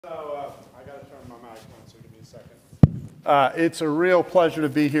I got to turn my mic on, so give me a second. It's a real pleasure to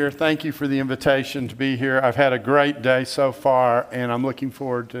be here. Thank you for the invitation to be here. I've had a great day so far, and I'm looking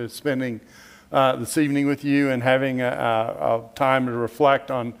forward to spending this evening with you and having a time to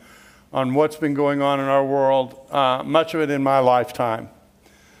reflect on what's been going on in our world, much of it in my lifetime.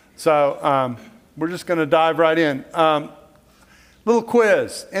 So we're just going to dive right in. Little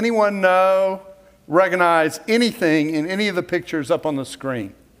quiz. Anyone recognize anything in any of the pictures up on the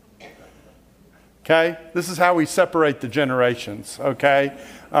screen? Okay, this is how we separate the generations, okay?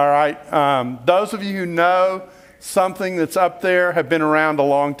 All right, those of you who know something that's up there have been around a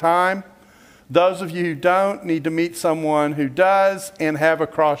long time. Those of you who don't need to meet someone who does and have a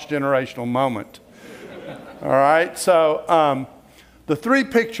cross-generational moment. All right, so the three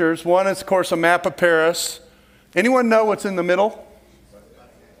pictures, one is, of course, a map of Paris. Anyone know what's in the middle?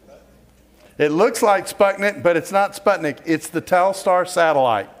 It looks like Sputnik, but it's not Sputnik. It's the Telstar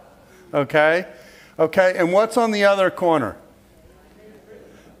satellite, okay? Okay, and what's on the other corner?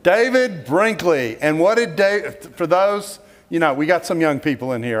 David Brinkley. And what did David, for those, you know, we got some young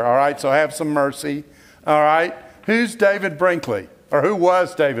people in here, all right, so have some mercy, all right? Who's David Brinkley, or who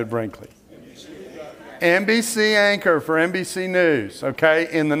was David Brinkley? NBC anchor for NBC News,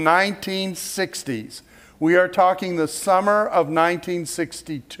 okay, in the 1960s. We are talking the summer of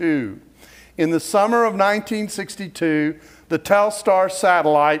 1962. In the summer of 1962, the Telstar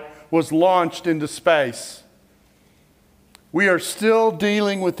satellite was launched into space. We are still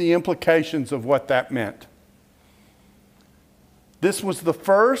dealing with the implications of what that meant. This was the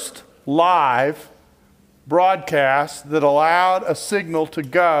first live broadcast that allowed a signal to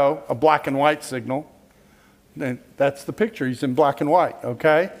go, a black and white signal. And that's the picture, he's in black and white,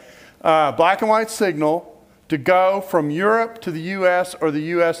 okay? Black and white signal to go from Europe to the US or the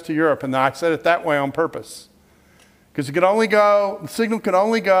US to Europe. And I said it that way on purpose. Because it could only go, the signal could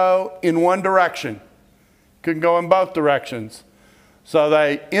only go in one direction. Couldn't go in both directions. So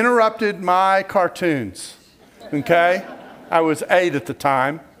they interrupted my cartoons, okay? I was 8 at the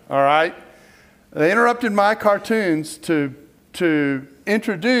time, all right? They interrupted my cartoons to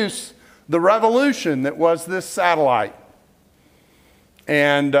introduce the revolution that was this satellite.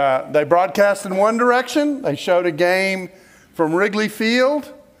 And they broadcast in one direction. They showed a game from Wrigley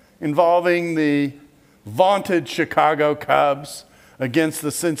Field involving the vaunted Chicago Cubs against the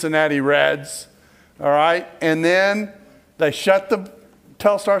Cincinnati Reds, all right? And then they shut the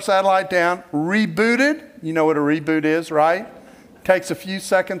Telstar satellite down, rebooted. You know what a reboot is, right? Takes a few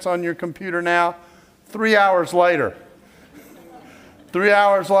seconds on your computer now. 3 hours later. 3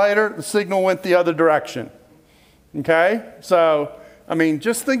 hours later, the signal went the other direction, okay? So, I mean,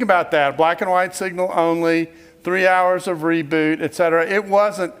 just think about that. Black and white signal only, 3 hours of reboot, et cetera. It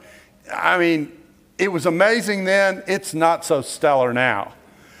wasn't, I mean, it was amazing then. It's not so stellar now.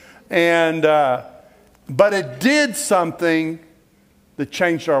 And, but it did something that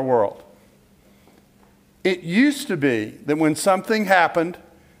changed our world. It used to be that when something happened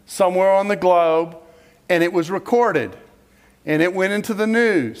somewhere on the globe and it was recorded and it went into the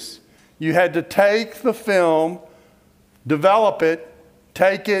news, you had to take the film, develop it,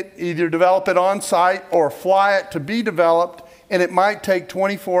 take it, either develop it on site or fly it to be developed, and it might take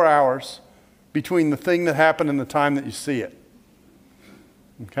 24 hours between the thing that happened and the time that you see it.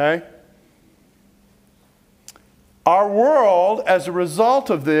 Okay? Our world, as a result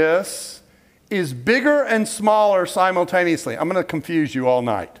of this, is bigger and smaller simultaneously. I'm going to confuse you all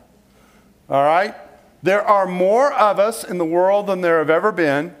night. All right? There are more of us in the world than there have ever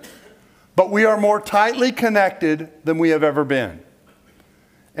been, but we are more tightly connected than we have ever been.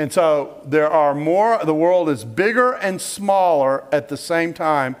 And so there are more, the world is bigger and smaller at the same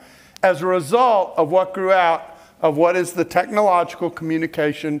time as a result of what grew out of what is the technological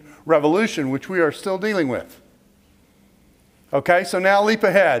communication revolution, which we are still dealing with. Okay, so now leap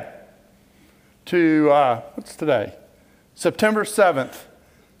ahead to, what's today? September 7th,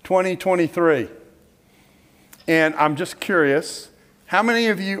 2023. And I'm just curious, how many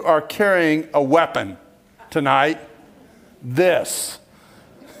of you are carrying a weapon tonight? This.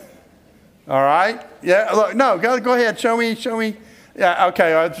 All right? Yeah, look, no, go ahead, show me. Yeah,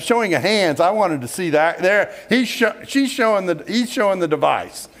 okay, I was showing of hands. I wanted to see that. There, he's showing the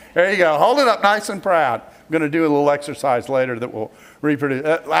device. There you go. Hold it up nice and proud. I'm going to do a little exercise later that will reproduce.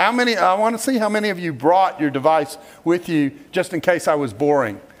 I want to see how many of you brought your device with you just in case I was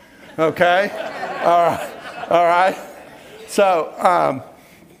boring. Okay? All right. So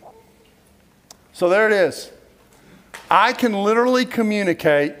there it is. I can literally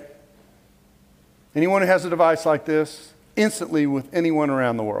communicate, anyone who has a device like this, instantly with anyone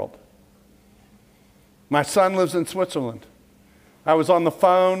around the world. My son lives in Switzerland. I was on the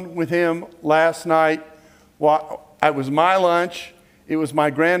phone with him last night. It was my lunch. It was my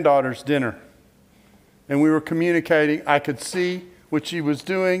granddaughter's dinner. And we were communicating. I could see what she was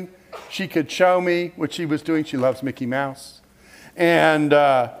doing. She could show me what she was doing. She loves Mickey Mouse. And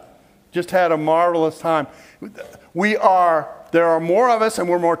just had a marvelous time. There are more of us, and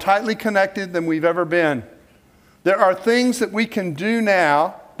we're more tightly connected than we've ever been. There are things that we can do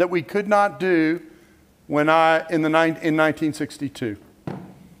now that we could not do in 1962.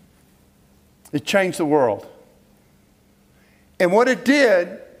 It changed the world. And what it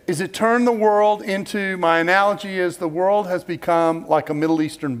did is it turned the world into, my analogy is the world has become like a Middle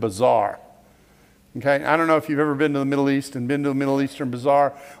Eastern bazaar. Okay, I don't know if you've ever been to the Middle East and been to a Middle Eastern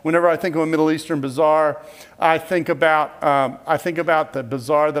bazaar. Whenever I think of a Middle Eastern bazaar, I think about the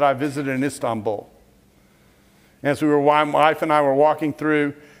bazaar that I visited in Istanbul. As my wife and I were walking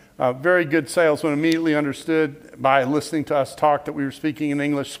through, a very good salesman immediately understood by listening to us talk that we were speaking in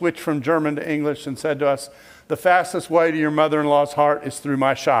English, switched from German to English and said to us, "The fastest way to your mother-in-law's heart is through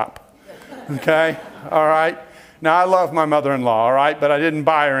my shop." Okay? All right? Now, I love my mother-in-law, all right? But I didn't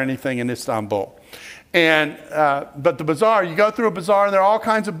buy her anything in Istanbul. But the bazaar, you go through a bazaar and there are all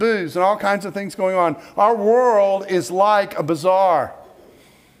kinds of booths and all kinds of things going on. Our world is like a bazaar.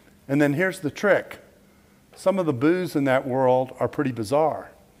 And then here's the trick. Some of the booths in that world are pretty bizarre.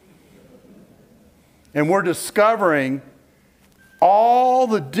 And we're discovering all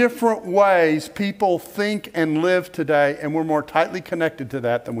the different ways people think and live today, and we're more tightly connected to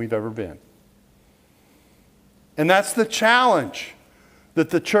that than we've ever been. And that's the challenge that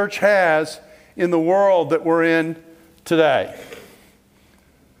the church has in the world that we're in today.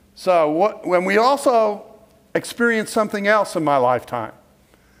 So when we also experienced something else in my lifetime.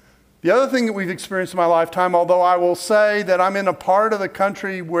 The other thing that we've experienced in my lifetime, although I will say that I'm in a part of the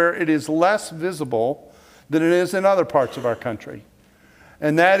country where it is less visible than it is in other parts of our country.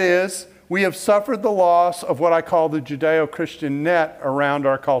 And that is, we have suffered the loss of what I call the Judeo-Christian net around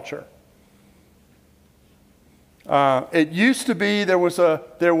our culture. It used to be there was a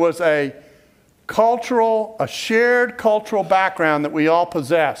shared cultural background that we all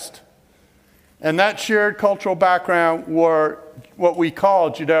possessed. And that shared cultural background were what we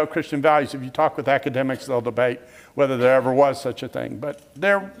call Judeo-Christian values. If you talk with academics, they'll debate whether there ever was such a thing. But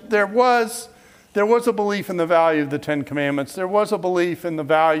there was a belief in the value of the Ten Commandments. There was a belief in the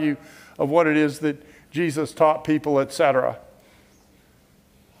value of what it is that Jesus taught people, etc.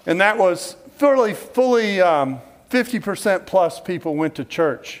 And that was fully 50% plus people went to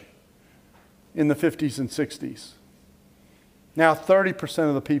church in the 50s and 60s. Now 30%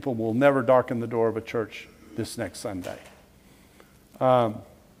 of the people will never darken the door of a church this next Sunday.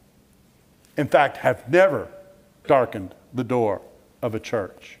 In fact, have never darkened the door of a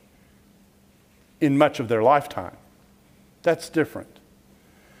church in much of their lifetime. That's different.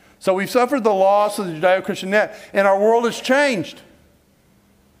 So we've suffered the loss of the Judeo-Christian net, and our world has changed.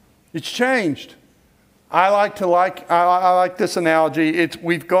 It's changed. I like this analogy.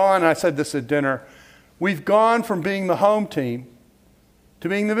 We've gone, I said this at dinner, we've gone from being the home team to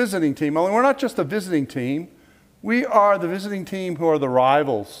being the visiting team. Only we're not just the visiting team. We are the visiting team who are the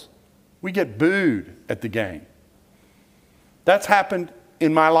rivals. We get booed at the game. That's happened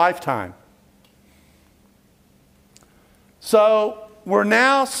in my lifetime. So we're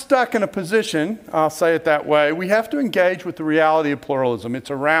now stuck in a position, I'll say it that way, we have to engage with the reality of pluralism.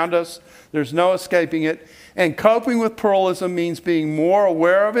 It's around us. There's no escaping it. And coping with pluralism means being more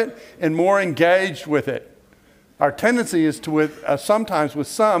aware of it and more engaged with it. Our tendency is sometimes with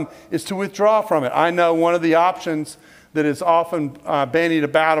some, is to withdraw from it. I know one of the options that is often bandied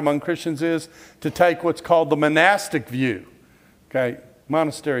about among Christians is to take what's called the monastic view. Okay,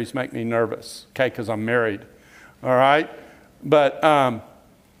 monasteries make me nervous, okay, because I'm married, all right? But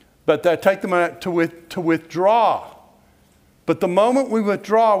take them to withdraw. But the moment we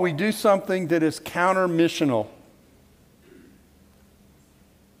withdraw, we do something that is counter-missional.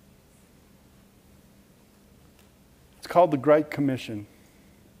 It's called the Great Commission.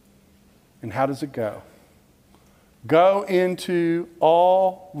 And how does it go? Go into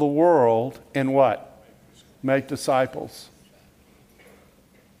all the world and what? Make disciples.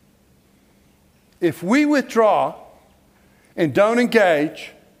 If we withdraw and don't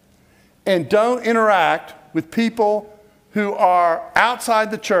engage and don't interact with people who are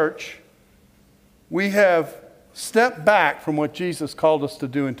outside the church, we have stepped back from what Jesus called us to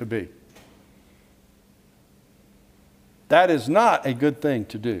do and to be. That is not a good thing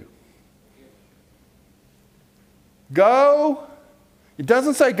to do. Go. It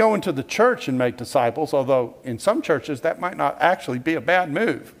doesn't say go into the church and make disciples, although in some churches that might not actually be a bad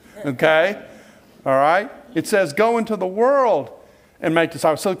move. Okay? All right? It says go into the world and make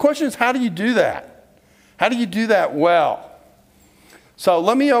disciples. So the question is, how do you do that? How do you do that well? So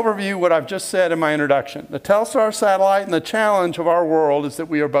let me overview what I've just said in my introduction. The Telstar satellite and the challenge of our world is that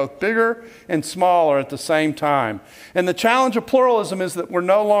we are both bigger and smaller at the same time. And the challenge of pluralism is that we're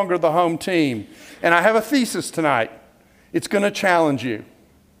no longer the home team. And I have a thesis tonight. It's going to challenge you.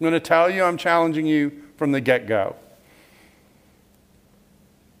 I'm going to tell you I'm challenging you from the get-go.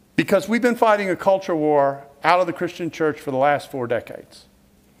 Because we've been fighting a culture war out of the Christian church for the last 4 decades.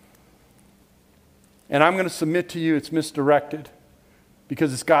 And I'm going to submit to you it's misdirected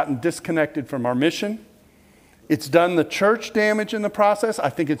because it's gotten disconnected from our mission. It's done the church damage in the process. I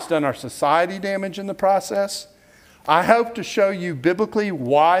think it's done our society damage in the process. I hope to show you biblically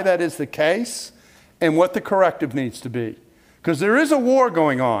why that is the case and what the corrective needs to be. Because there is a war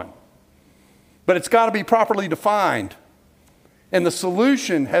going on, but it's got to be properly defined. And the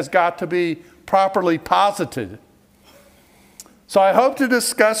solution has got to be properly posited. So I hope to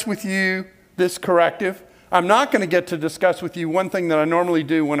discuss with you this corrective. I'm not going to get to discuss with you one thing that I normally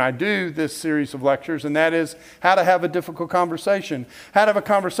do when I do this series of lectures, and that is how to have a difficult conversation. How to have a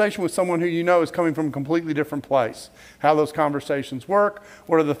conversation with someone who you know is coming from a completely different place. How those conversations work.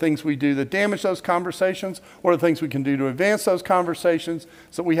 What are the things we do that damage those conversations? What are the things we can do to advance those conversations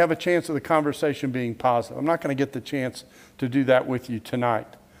so that we have a chance of the conversation being positive? I'm not going to get the chance to do that with you tonight.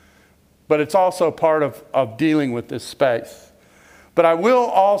 But it's also part of dealing with this space. But I will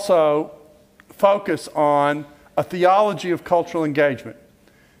also focus on a theology of cultural engagement,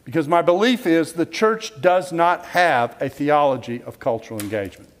 because my belief is the church does not have a theology of cultural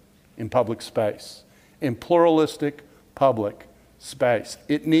engagement in public space, in pluralistic public space.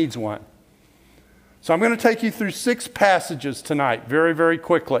 It needs one. So I'm going to take you through 6 passages tonight very, very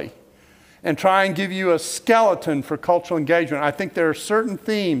quickly and try and give you a skeleton for cultural engagement. I think there are certain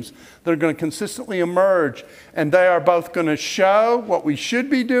themes that are going to consistently emerge, and they are both going to show what we should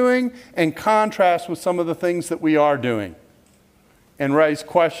be doing and contrast with some of the things that we are doing and raise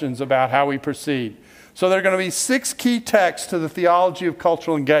questions about how we proceed. So there are going to be 6 key texts to the theology of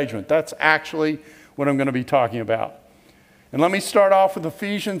cultural engagement. That's actually what I'm going to be talking about. And let me start off with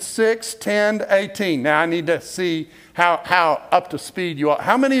Ephesians 6, 10 to 18. Now I need to see how up to speed you are.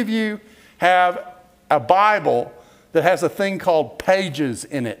 How many of you have a Bible that has a thing called pages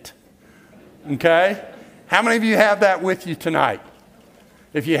in it? Okay? How many of you have that with you tonight?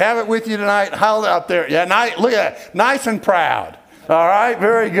 If you have it with you tonight, hold it up there. Yeah, look at that. Nice and proud. All right?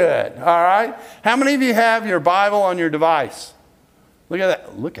 Very good. All right? How many of you have your Bible on your device? Look at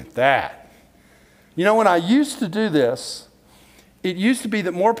that. Look at that. You know, when I used to do this, it used to be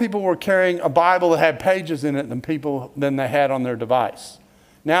that more people were carrying a Bible that had pages in it than they had on their device.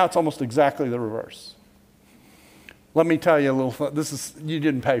 Now it's almost exactly the reverse. Let me tell you a little fun. You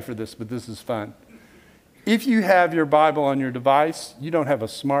didn't pay for this, but this is fun. If you have your Bible on your device, you don't have a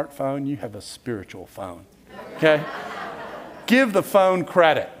smartphone, you have a spiritual phone. Okay? Give the phone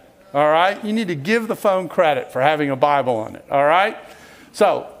credit. All right? You need to give the phone credit for having a Bible on it. All right?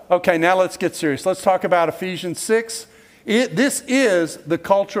 So, okay, now let's get serious. Let's talk about Ephesians 6. This is the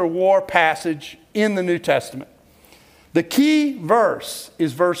culture war passage in the New Testament. The key verse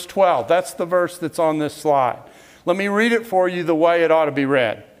is verse 12. That's the verse that's on this slide. Let me read it for you the way it ought to be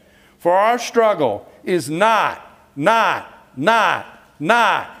read. For our struggle is not, that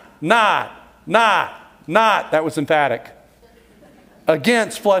was emphatic,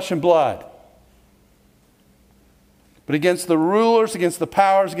 against flesh and blood, but against the rulers, against the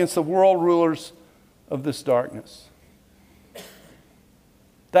powers, against the world rulers of this darkness.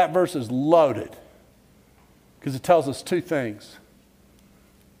 That verse is loaded because it tells us 2 things.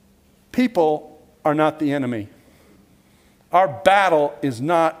 People are not the enemy. Our battle is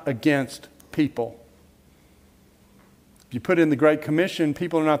not against people. If you put in the Great Commission,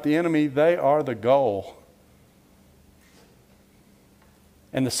 people are not the enemy, they are the goal.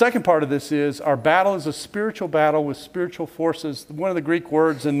 And the second part of this is our battle is a spiritual battle with spiritual forces. One of the Greek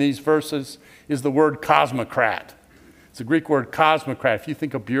words in these verses is the word cosmocrat. It's the Greek word cosmocrat. If you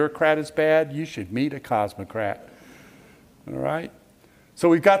think a bureaucrat is bad, you should meet a cosmocrat. All right? So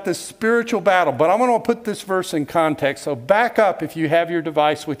we've got this spiritual battle, but I'm going to put this verse in context. So back up, if you have your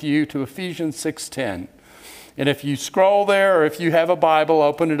device with you, to Ephesians 6:10. And if you scroll there, or if you have a Bible,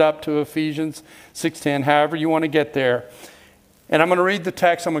 open it up to Ephesians 6:10, however you want to get there. And I'm going to read the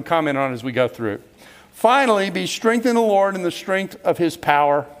text. I'm going to comment on it as we go through. Finally, be strengthened in the Lord in the strength of his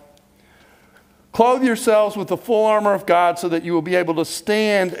power. Clothe yourselves with the full armor of God so that you will be able to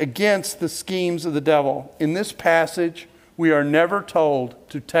stand against the schemes of the devil. In this passage, we are never told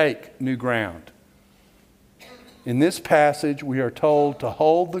to take new ground. In this passage, we are told to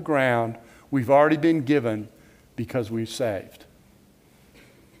hold the ground we've already been given because we've saved.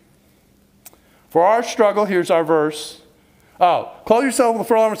 For our struggle, here's our verse. Clothe yourself with the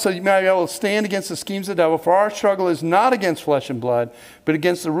full armor so you may be able to stand against the schemes of the devil. For our struggle is not against flesh and blood, but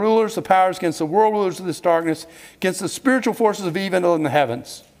against the rulers, the powers, against the world rulers of this darkness, against the spiritual forces of evil in the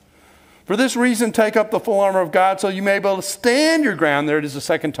heavens. For this reason, take up the full armor of God so you may be able to stand your ground. There it is a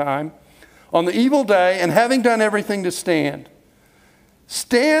second time. On the evil day, and having done everything to stand.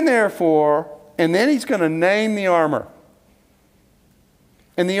 Stand therefore, and then he's going to name the armor.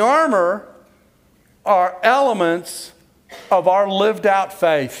 And the armor are elements of our lived out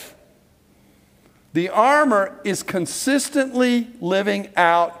faith. The armor is consistently living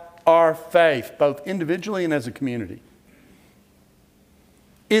out our faith, both individually and as a community.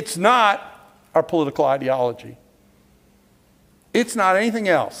 It's not our political ideology. It's not anything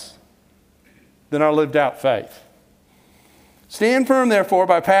else than our lived out faith. Stand firm, therefore,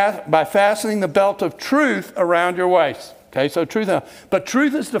 by fastening the belt of truth around your waist. Okay, so truth. But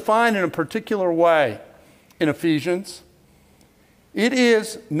truth is defined in a particular way in Ephesians. It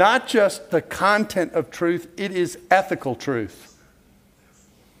is not just the content of truth, it is ethical truth.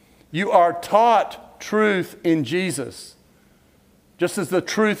 You are taught truth in Jesus. Just as the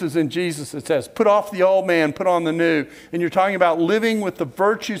truth is in Jesus, it says, put off the old man, put on the new. And you're talking about living with the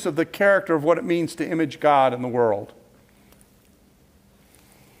virtues of the character of what it means to image God in the world.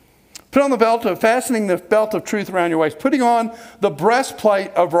 Put on the belt of, fastening the belt of truth around your waist. Putting on the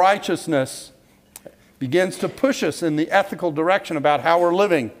breastplate of righteousness begins to push us in the ethical direction about how we're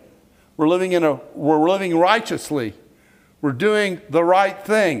living. We're living righteously. We're doing the right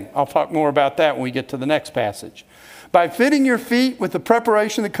thing. I'll talk more about that when we get to the next passage. By fitting your feet with the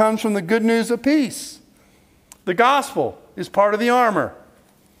preparation that comes from the good news of peace. The gospel is part of the armor.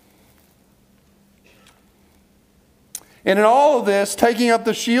 And in all of this, taking up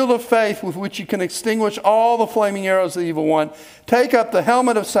the shield of faith with which you can extinguish all the flaming arrows of the evil one. Take up the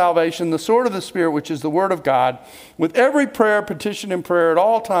helmet of salvation, the sword of the Spirit, which is the word of God, with every prayer, petition, and prayer at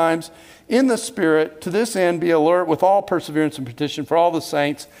all times in the Spirit. To this end, be alert with all perseverance and petition for all the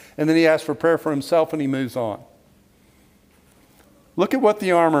saints. And then he asks for prayer for himself and he moves on. Look at what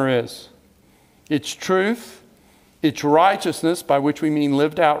the armor is. It's truth. It's righteousness, by which we mean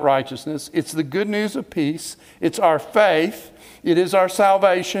lived out righteousness. It's the good news of peace. It's our faith. It is our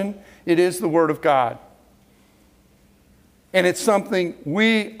salvation. It is the Word of God. And it's something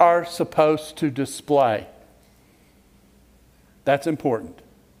we are supposed to display. That's important.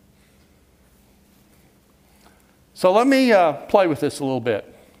 So let me play with this a little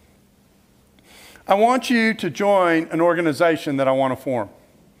bit. I want you to join an organization that I want to form.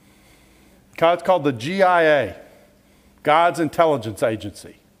 It's called the GIA. God's Intelligence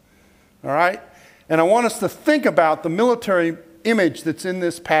Agency. All right? And I want us to think about the military image that's in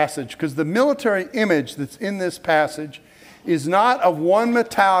this passage, because the military image that's in this passage is not of one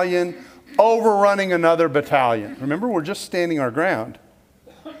battalion overrunning another battalion. Remember, we're just standing our ground.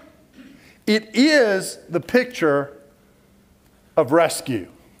 It is the picture of rescue.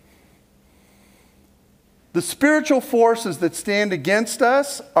 The spiritual forces that stand against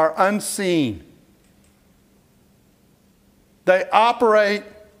us are unseen. They operate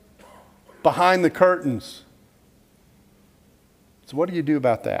behind the curtains. So what do you do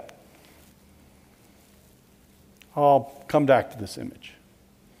about that? I'll come back to this image.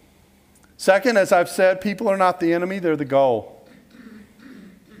 Second, as I've said, people are not the enemy, they're the goal.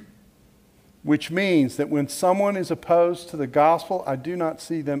 Which means that when someone is opposed to the gospel, I do not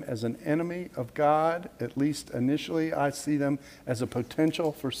see them as an enemy of God. At least initially, I see them as a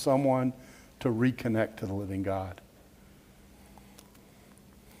potential for someone to reconnect to the living God.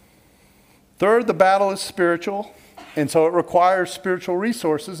 Third, the battle is spiritual, and so it requires spiritual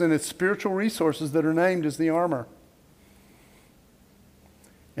resources, and it's spiritual resources that are named as the armor.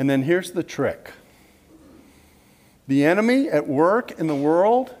 And then here's the trick. The enemy at work in the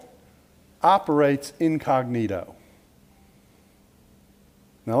world operates incognito.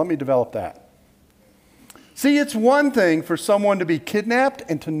 Now let me develop that. See, it's one thing for someone to be kidnapped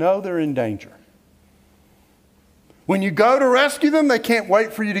and to know they're in danger. When you go to rescue them, they can't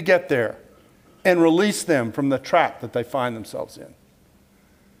wait for you to get there and release them from the trap that they find themselves in.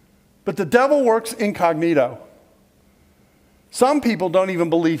 But the devil works incognito. Some people don't even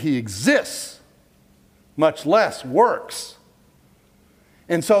believe he exists, much less works.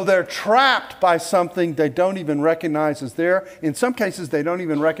 And so they're trapped by something they don't even recognize as there. In some cases, they don't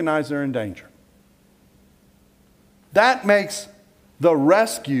even recognize they're in danger. That makes the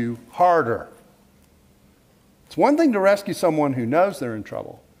rescue harder. It's one thing to rescue someone who knows they're in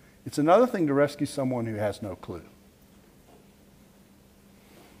trouble. It's another thing to rescue someone who has no clue.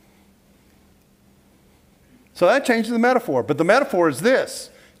 So that changes the metaphor. But the metaphor is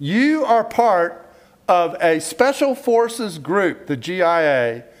this. You are part of a special forces group, the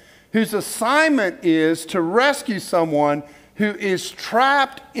GIA, whose assignment is to rescue someone who is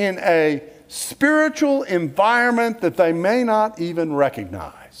trapped in a spiritual environment that they may not even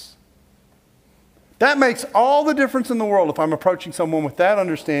recognize. That makes all the difference in the world if I'm approaching someone with that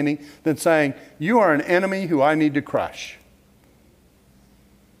understanding than saying, you are an enemy who I need to crush.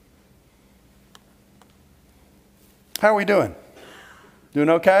 How are we doing? Doing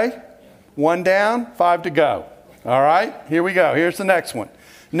okay? 1 down, 5 to go. All right, here we go. Here's the next one.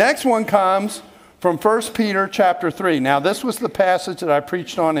 Next one comes from 1 Peter chapter 3. Now, this was the passage that I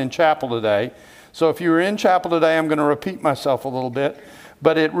preached on in chapel today. So if you were in chapel today, I'm going to repeat myself a little bit.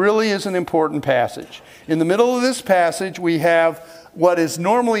 But it really is an important passage. In the middle of this passage, we have what is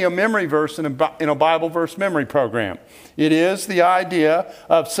normally a memory verse in a Bible verse memory program. It is the idea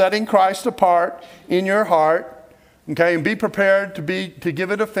of setting Christ apart in your heart, okay, and be prepared to give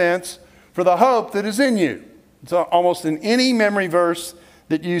a defense for the hope that is in you. It's almost in any memory verse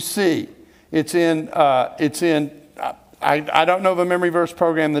that you see. I don't know of a memory verse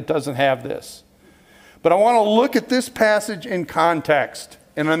program that doesn't have this. But I want to look at this passage in context,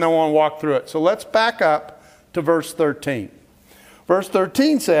 and then I want to walk through it. So let's back up to verse 13. Verse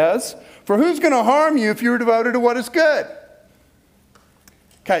 13 says, "For who's going to harm you if you're devoted to what is good?"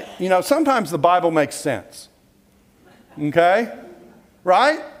 Okay, sometimes the Bible makes sense. Okay?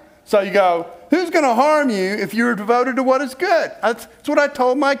 Right? So you go, who's going to harm you if you're devoted to what is good? That's what I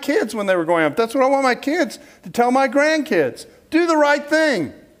told my kids when they were growing up. That's what I want my kids to tell my grandkids. Do the right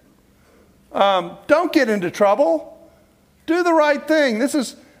thing. Don't get into trouble. Do the right thing. This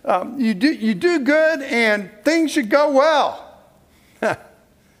is, you do good and things should go well.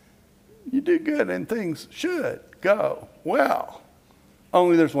 You do good and things should go well.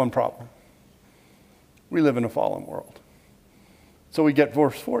 Only there's one problem. We live in a fallen world. So we get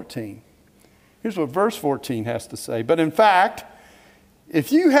verse 14. Here's what verse 14 has to say. "But in fact,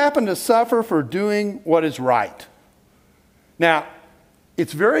 if you happen to suffer for doing what is right." Now,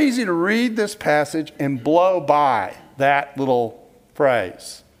 it's very easy to read this passage and blow by that little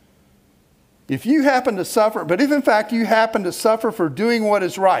phrase. If you happen to suffer, but if in fact you happen to suffer for doing what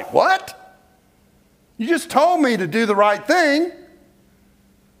is right. What? You just told me to do the right thing.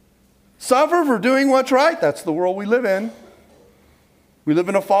 Suffer for doing what's right. That's the world we live in. We live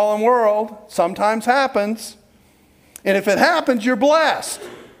in a fallen world. Sometimes happens. And if it happens, you're blessed.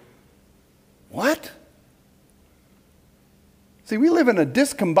 What? See, we live in a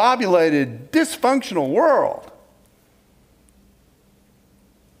discombobulated, dysfunctional world.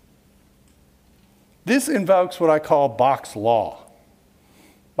 This invokes what I call Bock's law.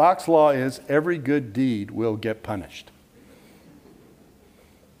 Bock's law is every good deed will get punished.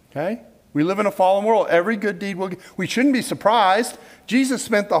 Okay? We live in a fallen world. Every good deed will get... We shouldn't be surprised. Jesus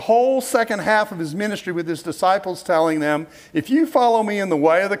spent the whole second half of his ministry with his disciples telling them, if you follow me in the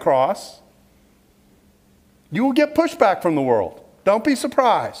way of the cross, you will get pushback from the world. Don't be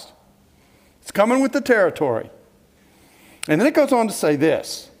surprised. It's coming with the territory. And then it goes on to say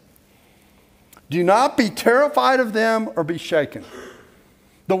this. Do not be terrified of them or be shaken.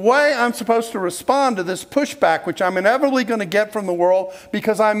 The way I'm supposed to respond to this pushback, which I'm inevitably going to get from the world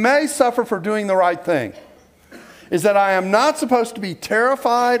because I may suffer for doing the right thing, is that I am not supposed to be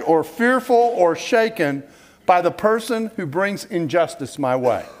terrified or fearful or shaken by the person who brings injustice my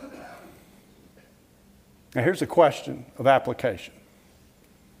way. Now here's a question of application.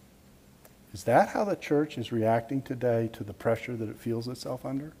 Is that how the church is reacting today to the pressure that it feels itself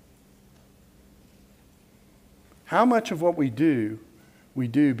under? How much of what we do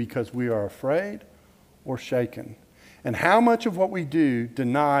because we are afraid or shaken? And how much of what we do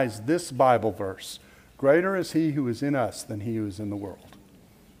denies this Bible verse? Greater is he who is in us than he who is in the world.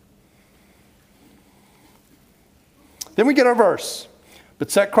 Then we get our verse. But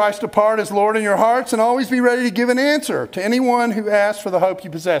set Christ apart as Lord in your hearts and always be ready to give an answer to anyone who asks for the hope you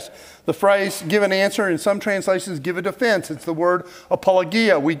possess. The phrase give an answer in some translations give a defense. It's the word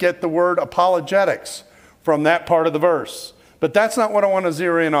apologia. We get the word apologetics from that part of the verse. But that's not what I want to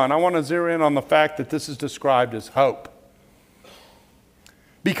zero in on. I want to zero in on the fact that this is described as hope.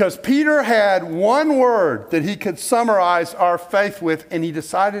 Because Peter had one word that he could summarize our faith with, and he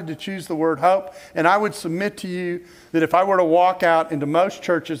decided to choose the word hope. And I would submit to you that if I were to walk out into most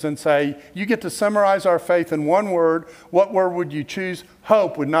churches and say, you get to summarize our faith in one word, what word would you choose?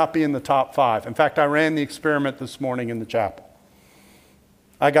 Hope would not be in the top 5. In fact, I ran the experiment this morning in the chapel.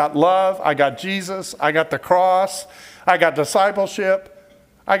 I got love, I got Jesus, I got the cross, I got discipleship,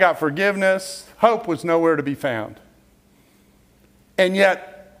 I got forgiveness. Hope was nowhere to be found. And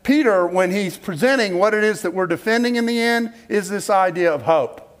yet, Peter, when he's presenting what it is that we're defending in the end, is this idea of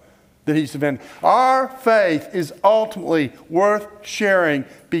hope. that he's defending. Our faith is ultimately worth sharing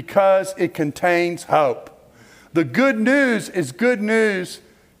because it contains hope. The good news is good news.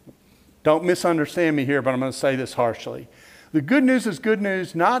 Don't misunderstand me here, but I'm going to say this harshly. The good news is good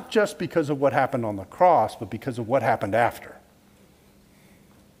news not just because of what happened on the cross, but because of what happened after.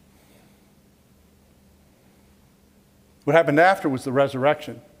 What happened after was the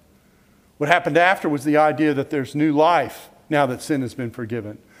resurrection. What happened after was the idea that there's new life now that sin has been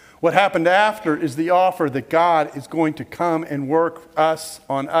forgiven. What happened after is the offer that God is going to come and work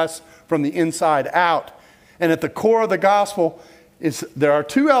on us from the inside out. And at the core of the gospel there are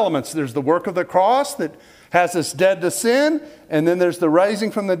two elements. There's the work of the cross that has us dead to sin, and then there's the raising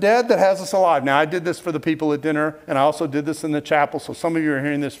from the dead that has us alive. Now, I did this for the people at dinner, and I also did this in the chapel, so some of you are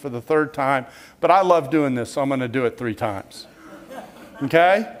hearing this for the third time, but I love doing this, so I'm going to do it 3 times.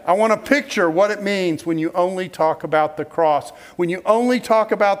 Okay? I want to picture what it means when you only talk about the cross. When you only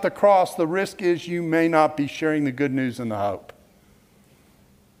talk about the cross, the risk is you may not be sharing the good news and the hope.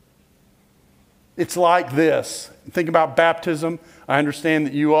 It's like this. Think about baptism. I understand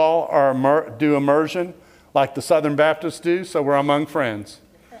that you all do immersion like the Southern Baptists do, so we're among friends.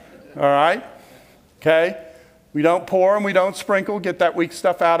 All right? Okay? We don't pour and we don't sprinkle. Get that weak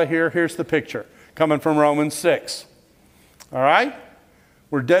stuff out of here. Here's the picture coming from Romans 6. All right?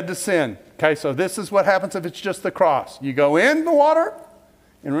 We're dead to sin. Okay, so this is what happens if it's just the cross. You go in the water,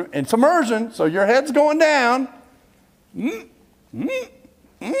 and it's immersion, so your head's going down. You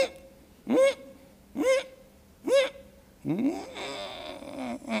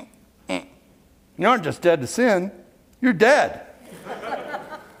aren't just dead to sin, you're dead.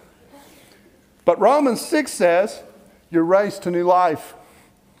 But Romans 6 says you're raised to new life.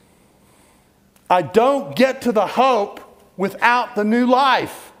 I don't get to the hope without the new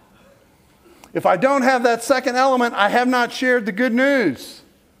life. If I don't have that second element, I have not shared the good news.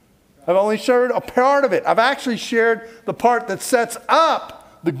 I've only shared a part of it. I've actually shared the part that sets up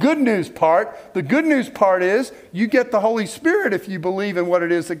the good news part. The good news part is you get the Holy Spirit if you believe in what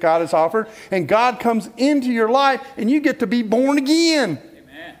it is that God has offered, and God comes into your life and you get to be born again.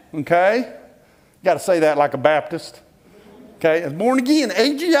 Amen. Okay? You got to say that like a Baptist. Okay? As born again,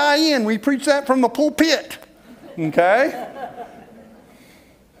 A-G-I-N. We preach that from the pulpit. Okay?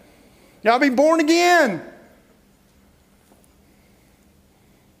 You got to be born again.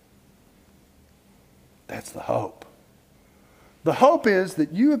 That's the hope. The hope is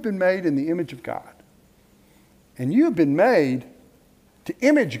that you have been made in the image of God. And you have been made to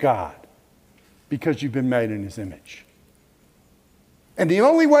image God because you've been made in His image. And the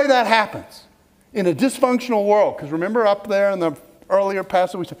only way that happens in a dysfunctional world, because remember up there in the earlier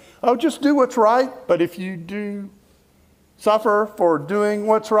passage we said, oh, just do what's right, but if you do suffer for doing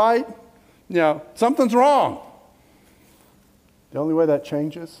what's right, you know, something's wrong. The only way that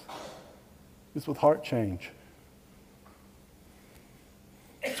changes is with heart change.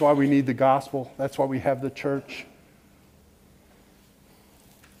 That's why we need the gospel. That's why we have the church.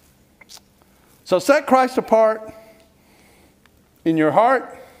 So set Christ apart in your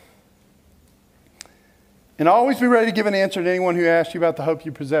heart. And always be ready to give an answer to anyone who asks you about the hope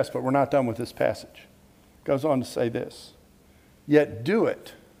you possess. But we're not done with this passage. It goes on to say this. Yet do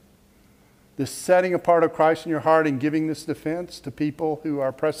it. This setting apart of Christ in your heart and giving this defense to people who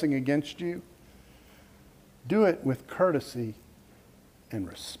are pressing against you. Do it with courtesy and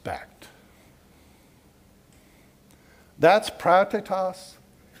respect. That's pratitos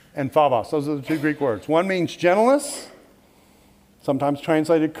and phobos. Those are the two Greek words. One means gentleness, sometimes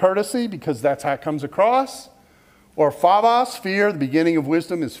translated courtesy, because that's how it comes across. Or phobos, fear. The beginning of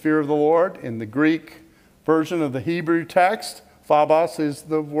wisdom is fear of the Lord. In the Greek version of the Hebrew text, phobos is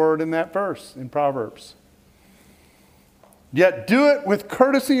the word in that verse in Proverbs. Yet do it with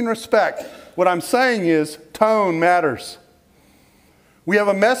courtesy and respect. What I'm saying is tone matters. We have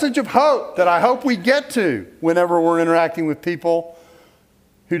a message of hope that I hope we get to whenever we're interacting with people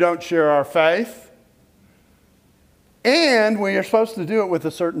who don't share our faith. And we are supposed to do it with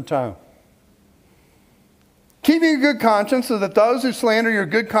a certain tone. Keeping a good conscience so that those who slander your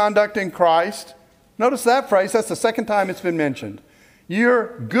good conduct in Christ, notice that phrase, that's the second time it's been mentioned.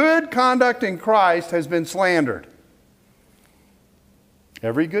 Your good conduct in Christ has been slandered.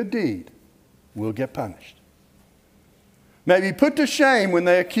 Every good deed will get punished. May be put to shame when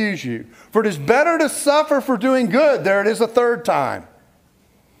they accuse you. For it is better to suffer for doing good. There it is a third time.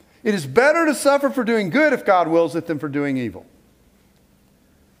 It is better to suffer for doing good if God wills it than for doing evil.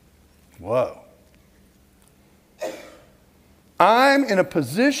 Whoa. I'm in a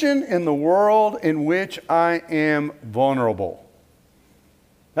position in the world in which I am vulnerable.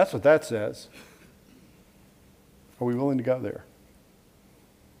 That's what that says. Are we willing to go there?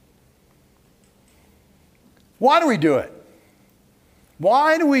 Why do we do it?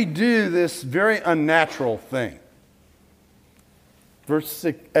 Why do we do this very unnatural thing? Verse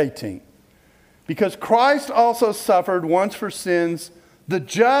 18. Because Christ also suffered once for sins, the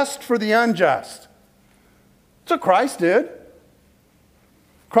just for the unjust. That's what Christ did.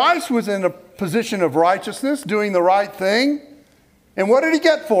 Christ was in a position of righteousness, doing the right thing. And what did he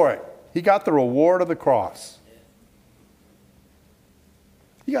get for it? He got the reward of the cross.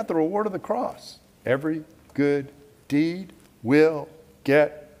 He got the reward of the cross. Every good deed will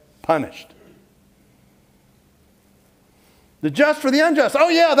get punished. The just for the unjust. Oh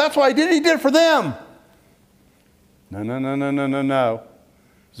yeah, that's why he did it. He did it for them. No.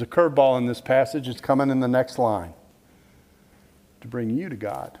 There's a curveball in this passage. It's coming in the next line. To bring you to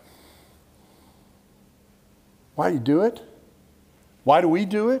God. Why do you do it? Why do we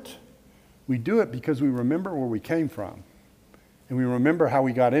do it? We do it because we remember where we came from. And we remember how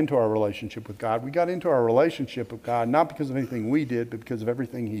we got into our relationship with God. We got into our relationship with God not because of anything we did, but because of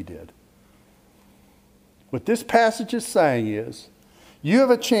everything he did. What this passage is saying is, you have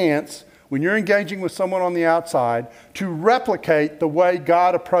a chance when you're engaging with someone on the outside to replicate the way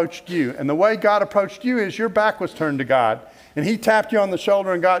God approached you. And the way God approached you is your back was turned to God. And he tapped you on the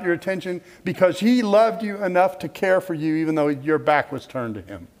shoulder and got your attention because he loved you enough to care for you even though your back was turned to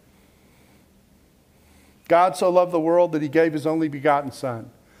him. God so loved the world that he gave his only begotten Son,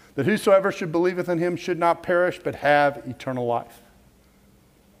 that whosoever should believeth in him should not perish but have eternal life.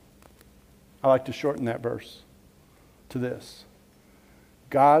 I like to shorten that verse to this.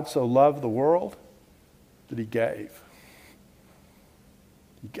 God so loved the world that he gave.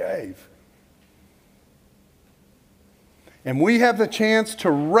 He gave. And we have the chance to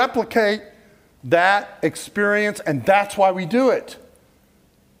replicate that experience, and that's why we do it.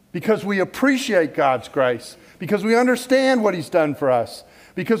 Because we appreciate God's grace. Because we understand what he's done for us.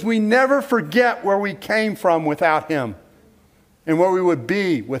 Because we never forget where we came from without him. And where we would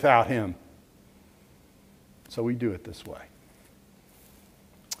be without him. So we do it this way.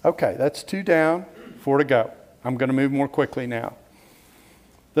 Okay, that's 2 down, 4 to go. I'm going to move more quickly now.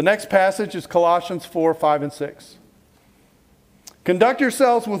 The next passage is Colossians 4, 5, and 6. Conduct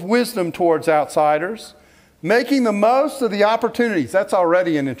yourselves with wisdom towards outsiders, making the most of the opportunities. That's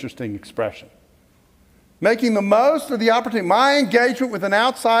already an interesting expression. Making the most of the opportunity. My engagement with an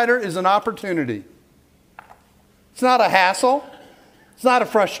outsider is an opportunity. It's not a hassle. It's not a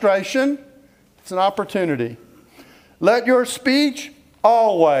frustration. It's an opportunity. Let your speech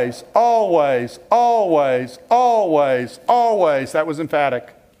always, always, always, always, always, that was emphatic,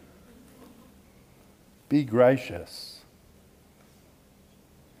 be gracious.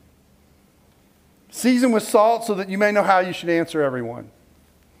 Season with salt so that you may know how you should answer everyone.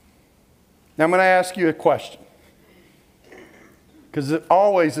 Now I'm going to ask you a question. Because it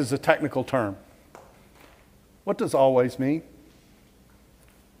always is a technical term. What does always mean?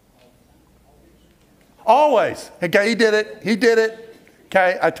 Always. Okay, he did it. He did it.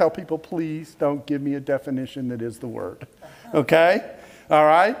 Okay, I tell people, please don't give me a definition that is the word. Okay? All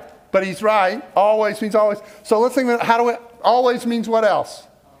right? But he's right. Always means always. So let's think about always means what else?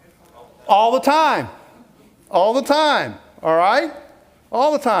 All the time. All the time. All right?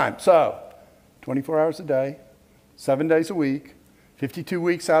 All the time. So, 24 hours a day, 7 days a week, 52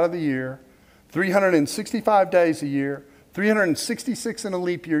 weeks out of the year, 365 days a year, 366 in a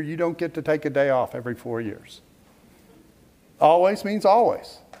leap year. You don't get to take a day off every 4 years. Always means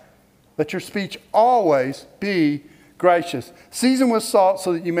always. Let your speech always be gracious. Season with salt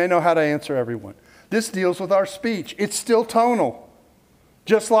so that you may know how to answer everyone. This deals with our speech. It's still tonal.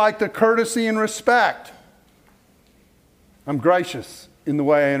 Just like the courtesy and respect. I'm gracious in the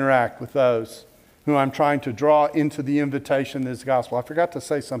way I interact with those who I'm trying to draw into the invitation that is the gospel. I forgot to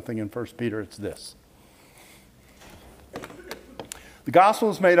say something in 1 Peter. It's this. The gospel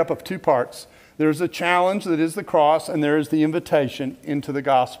is made up of 2 parts. There's a challenge that is the cross, and there is the invitation into the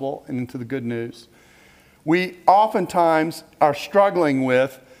gospel and into the good news. We oftentimes are struggling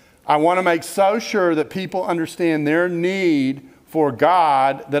with, I want to make so sure that people understand their need for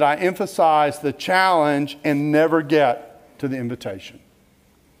God that I emphasize the challenge and never get to the invitation.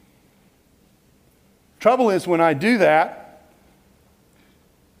 Trouble is when I do that,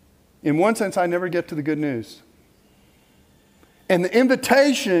 in one sense I never get to the good news. And the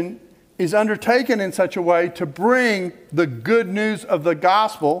invitation is undertaken in such a way to bring the good news of the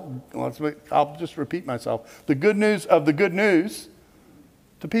gospel, I'll just repeat myself, the good news of the good news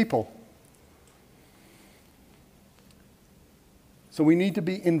to people. So we need to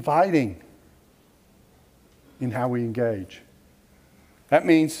be inviting in how we engage. That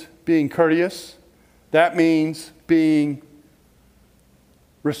means being courteous. That means being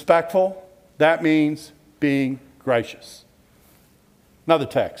respectful. That means being gracious. Another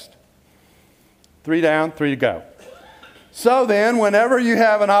text. 3 down, 3 to go. So then, whenever you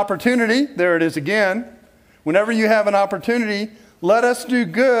have an opportunity, there it is again, whenever you have an opportunity, let us do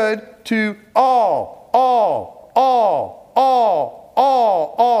good to all.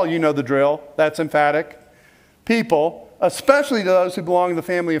 You know the drill. That's emphatic. People, especially to those who belong to the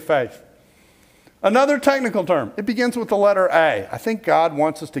family of faith. Another technical term. It begins with the letter A. I think God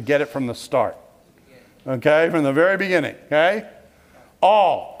wants us to get it from the start. Okay, from the very beginning. Okay?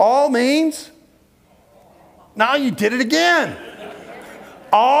 All. All means? Now you did it again.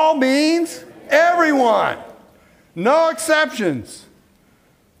 All means everyone. No exceptions.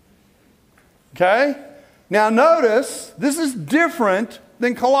 Okay? Now notice, this is different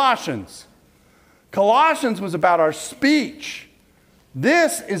than Colossians. Colossians was about our speech.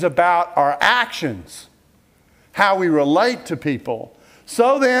 This is about our actions, how we relate to people.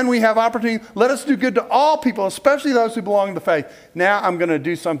 So then we have opportunity. Let us do good to all people, especially those who belong to faith. Now I'm going to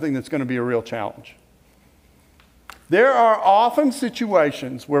do something that's going to be a real challenge. There are often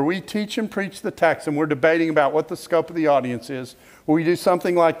situations where we teach and preach the text and we're debating about what the scope of the audience is, where we do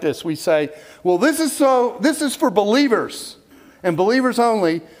something like this. We say, well, this is for believers and believers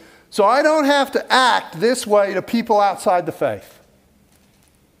only, so I don't have to act this way to people outside the faith.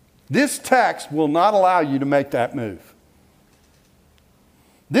 This text will not allow you to make that move.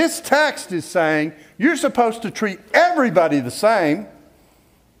 This text is saying you're supposed to treat everybody the same,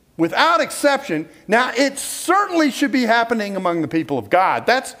 without exception. Now, it certainly should be happening among the people of God.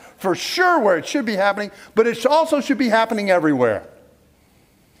 That's for sure where it should be happening, but it also should be happening everywhere.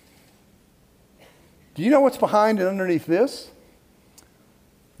 Do you know what's behind and underneath this?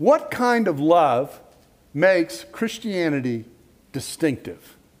 What kind of love makes Christianity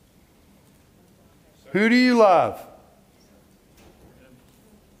distinctive? Who do you love?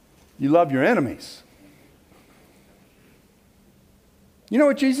 You love your enemies. You know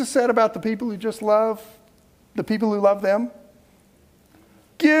what Jesus said about the people who just love, the people who love them?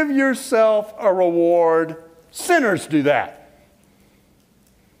 Give yourself a reward. Sinners do that.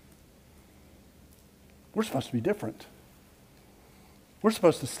 We're supposed to be different. We're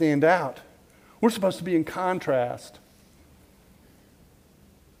supposed to stand out. We're supposed to be in contrast.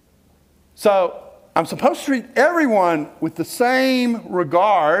 So I'm supposed to treat everyone with the same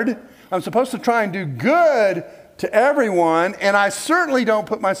regard. I'm supposed to try and do good to everyone, and I certainly don't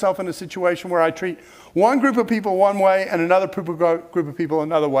put myself in a situation where I treat one group of people one way and another group of people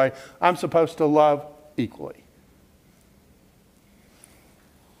another way. I'm supposed to love equally.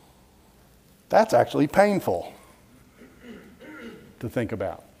 That's actually painful to think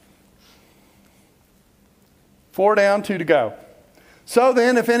about. 4 down, 2 to go. So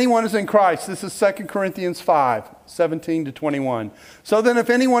then, if anyone is in Christ, this is 2 Corinthians 5, 17 to 21. So then, if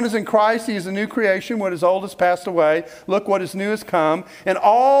anyone is in Christ, he is a new creation. What is old has passed away. Look, what is new has come. And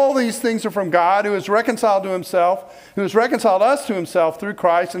all these things are from God, who has reconciled to himself, who has reconciled us to himself through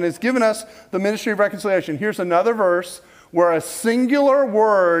Christ, and has given us the ministry of reconciliation. Here's another verse where a singular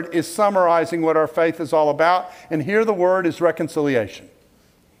word is summarizing what our faith is all about. And here the word is reconciliation.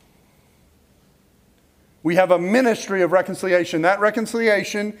 We have a ministry of reconciliation. That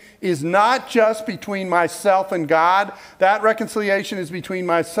reconciliation is not just between myself and God. That reconciliation is between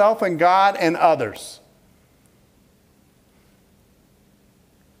myself and God and others.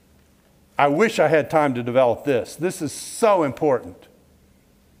 I wish I had time to develop this. This is so important.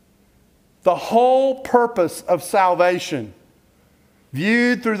 The whole purpose of salvation,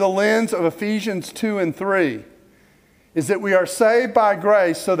 viewed through the lens of Ephesians 2 and 3, is that we are saved by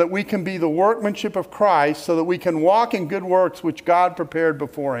grace so that we can be the workmanship of Christ, so that we can walk in good works which God prepared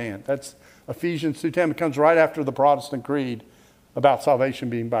beforehand. That's Ephesians 2:10. It comes right after the Protestant creed about salvation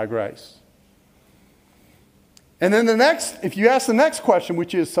being by grace. And then if you ask the next question,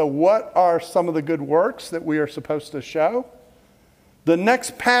 which is, so what are some of the good works that we are supposed to show? The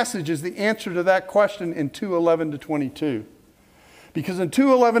next passage is the answer to that question in 2:11 to 22. Because in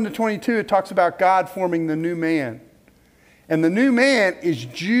 2:11 to 22, it talks about God forming the new man. And the new man is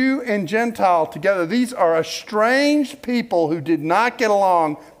Jew and Gentile together. These are estranged people who did not get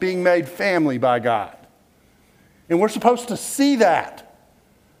along being made family by God. And we're supposed to see that.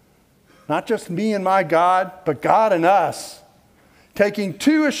 Not just me and my God, but God and us. Taking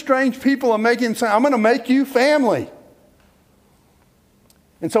two estranged people and making them say, I'm going to make you family.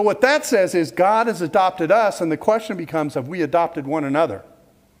 And so what that says is God has adopted us, and the question becomes, have we adopted one another?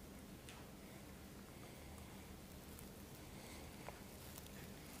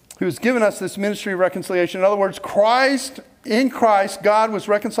 Who has given us this ministry of reconciliation. In other words, in Christ, God was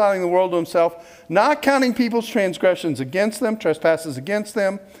reconciling the world to himself, not counting people's transgressions against them, trespasses against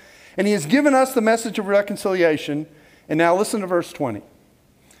them, And he has given us the message of reconciliation. And now listen to verse 20.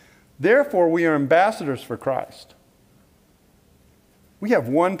 Therefore, we are ambassadors for Christ. We have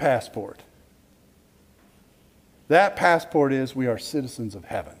one passport. That passport is we are citizens of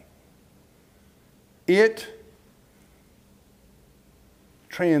heaven. It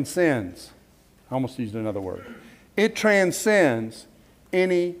transcends, I almost used another word. It transcends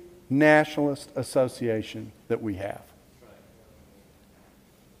any nationalist association that we have.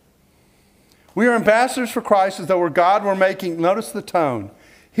 We are ambassadors for Christ as though we're God. We're making, notice the tone,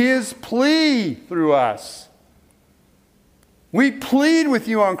 his plea through us. We plead with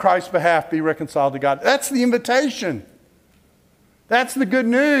you on Christ's behalf, be reconciled to God. That's the invitation. That's the good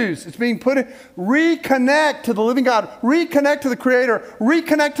news. It's being put in. Reconnect to the living God. Reconnect to the Creator.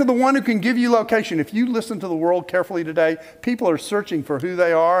 Reconnect to the one who can give you location. If you listen to the world carefully today, people are searching for who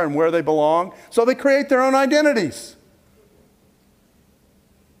they are and where they belong, so they create their own identities.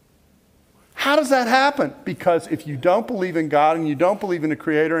 How does that happen? Because if you don't believe in God and you don't believe in a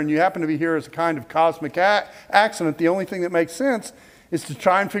Creator and you happen to be here as a kind of cosmic accident, the only thing that makes sense is to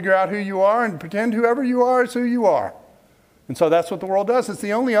try and figure out who you are and pretend whoever you are is who you are. And so that's what the world does. It's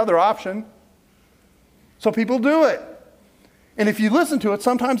the only other option. So people do it. And if you listen to it,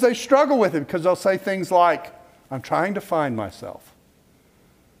 sometimes they struggle with it because they'll say things like, I'm trying to find myself.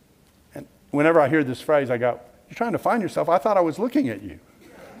 And whenever I hear this phrase, I go, you're trying to find yourself? I thought I was looking at you.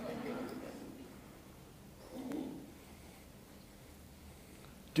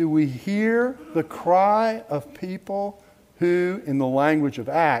 Do we hear the cry of people who, in the language of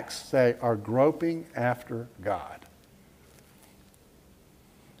Acts, say are groping after God?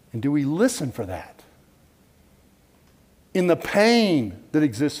 And do we listen for that? In the pain that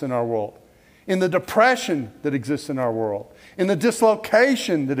exists in our world, in the depression that exists in our world, in the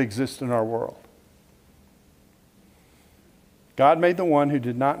dislocation that exists in our world. God made the one who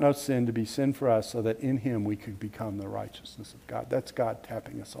did not know sin to be sin for us so that in him we could become the righteousness of God. That's God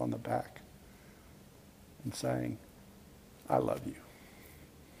tapping us on the back and saying, I love you.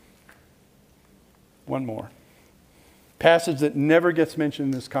 One more. Passage that never gets mentioned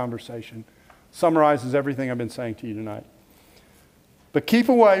in this conversation summarizes everything I've been saying to you tonight. But keep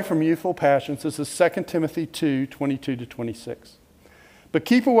away from youthful passions. This is 2 Timothy 2, 22 to 26. But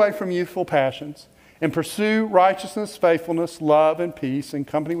keep away from youthful passions and pursue righteousness, faithfulness, love, and peace in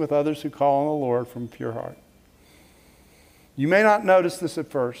company with others who call on the Lord from a pure heart. You may not notice this at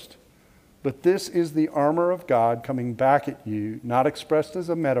first, but this is the armor of God coming back at you, not expressed as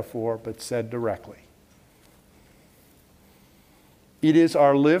a metaphor, but said directly. It is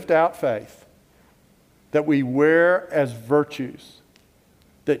our lived out faith that we wear as virtues,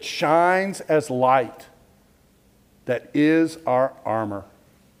 that shines as light, that is our armor.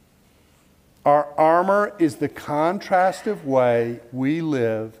 Our armor is the contrastive way we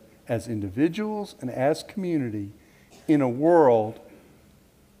live as individuals and as community in a world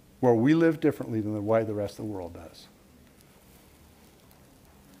where we live differently than the way the rest of the world does.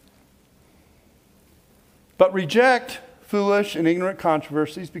 But reject foolish and ignorant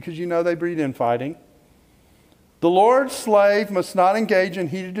controversies because you know they breed infighting. The Lord's slave must not engage in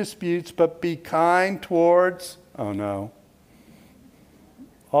heated disputes, but be kind towards,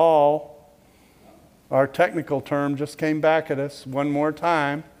 all. Our technical term just came back at us one more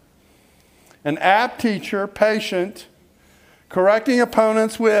time. An apt teacher, patient, correcting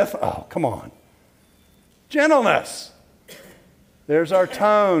opponents with, gentleness. There's our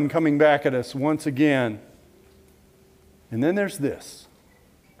tone coming back at us once again. And then there's this.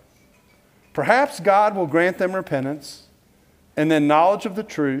 Perhaps God will grant them repentance and then knowledge of the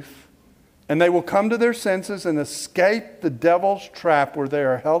truth, and they will come to their senses and escape the devil's trap where they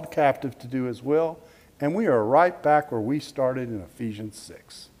are held captive to do his will. And we are right back where we started in Ephesians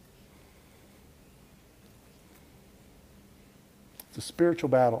 6. It's a spiritual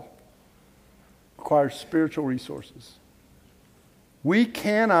battle. It requires spiritual resources. We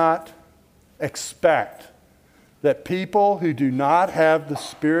cannot expect that people who do not have the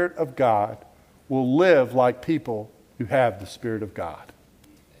Spirit of God will live like people who have the Spirit of God.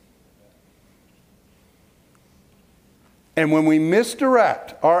 And when we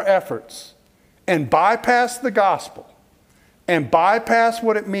misdirect our efforts and bypass the gospel and bypass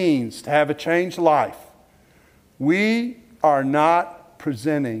what it means to have a changed life, we are not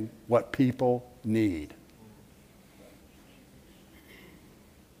presenting what people need.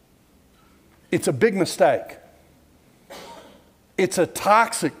 It's a big mistake. It's a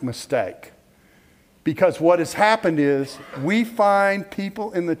toxic mistake, because what has happened is we find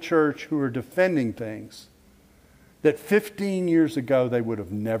people in the church who are defending things that 15 years ago they would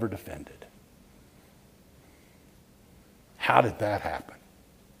have never defended. How did that happen?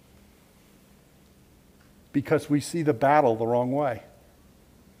 because we see the battle the wrong way.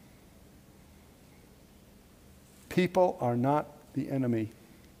 People are not the enemy.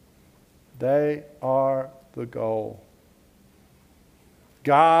 They are the goal.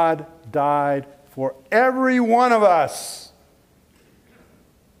 God died for every one of us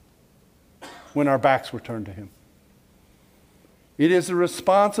when our backs were turned to him. It is the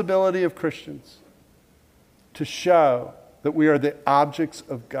responsibility of Christians to show that we are the objects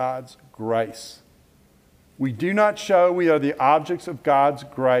of God's grace. We do not show we are the objects of God's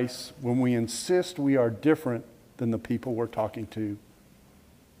grace when we insist we are different than the people we're talking to.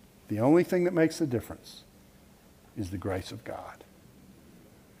 The only thing that makes a difference is the grace of God.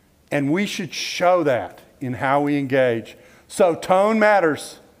 And we should show that in how we engage. So tone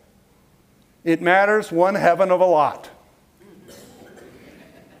matters. It matters one heaven of a lot.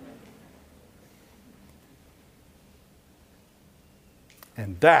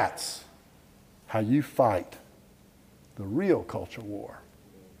 And that's how you fight the real culture war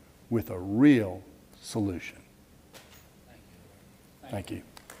with a real solution. Thank you.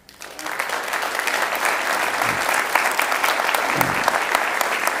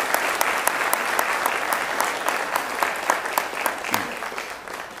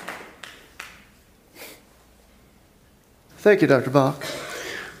 Thank you, Dr. Bock.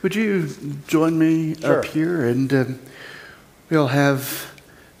 Would you join me up here and we'll have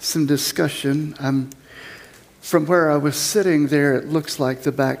some discussion. From where I was sitting there, it looks like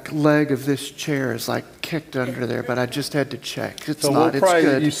the back leg of this chair is like kicked under there, but I just had to check. It's so not. We'll pray it's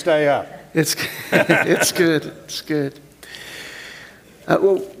good. That you stay up. It's it's good. It's good.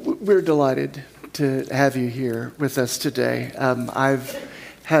 Well, we're delighted to have you here with us today. I've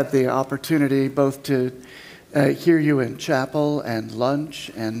had the opportunity both to hear you in chapel and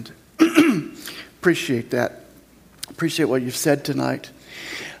lunch, and appreciate that. Appreciate what you've said tonight.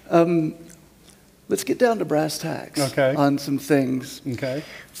 Let's get down to brass tacks on some things. Okay.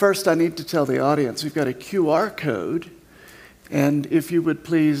 First, I need to tell the audience we've got a QR code, and if you would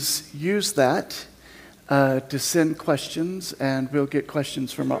please use that to send questions, and we'll get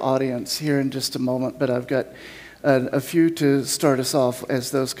questions from our audience here in just a moment, but I've got a few to start us off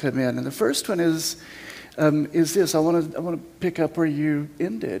as those come in. And the first one is this. I want to pick up where you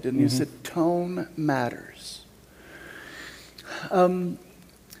ended, and you said tone matters.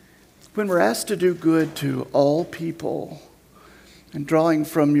 When we're asked to do good to all people, and drawing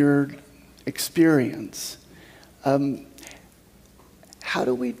from your experience, how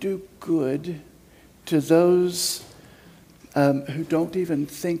do we do good to those who don't even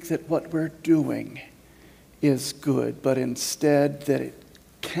think that what we're doing is good, but instead that it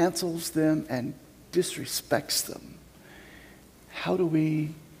cancels them and disrespects them? How do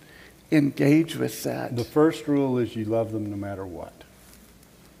we engage with that? The first rule is you love them no matter what.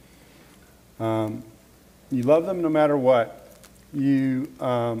 You love them no matter what. You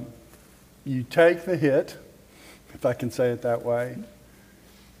take the hit, if I can say it that way,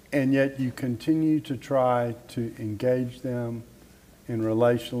 and yet you continue to try to engage them and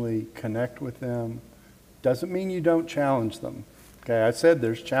relationally connect with them. Doesn't mean you don't challenge them. Okay, I said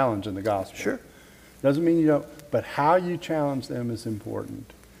there's challenge in the gospel. Sure. Doesn't mean you don't, but how you challenge them is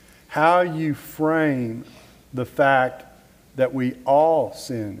important. How you frame the fact that we all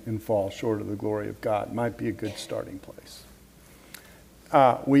sin and fall short of the glory of God might be a good starting place.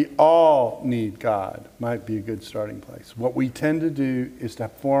 We all need God might be a good starting place. What we tend to do is to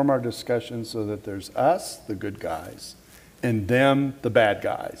form our discussions so that there's us, the good guys, and them, the bad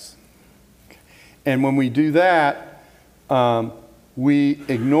guys. And when we do that, we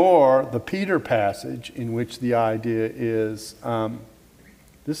ignore the Peter passage in which the idea is,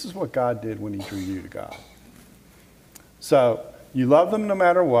 this is what God did when he drew you to God. So you love them no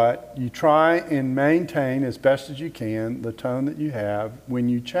matter what. You try and maintain as best as you can the tone that you have. When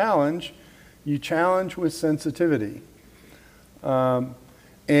you challenge with sensitivity.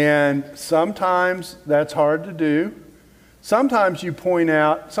 And sometimes that's hard to do. Sometimes you point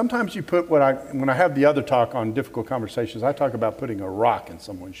out, sometimes you put when I have the other talk on difficult conversations, I talk about putting a rock in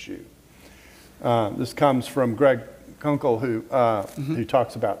someone's shoe. This comes from Greg Kunkel, who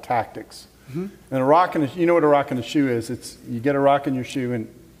talks about tactics. And a rock you know what a rock in a shoe is? You get a rock in your shoe and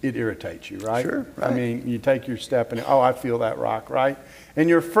it irritates you, right? Sure, right. I mean, you take your step and, I feel that rock, right? And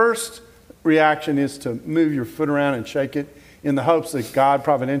your first reaction is to move your foot around and shake it in the hopes that God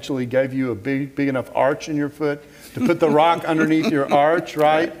providentially gave you a big enough arch in your foot to put the rock underneath your arch,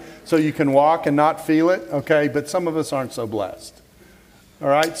 right? So you can walk and not feel it, okay? But some of us aren't so blessed. All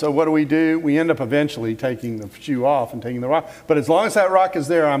right, so what do? We end up eventually taking the shoe off and taking the rock. But as long as that rock is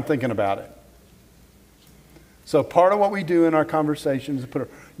there, I'm thinking about it. So part of what we do in our conversations is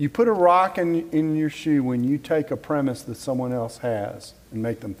you put a rock in your shoe when you take a premise that someone else has and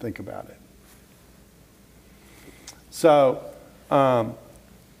make them think about it. So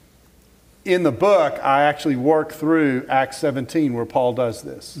in the book, I actually work through Acts 17 where Paul does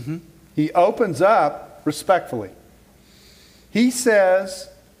this. Mm-hmm. He opens up respectfully. He says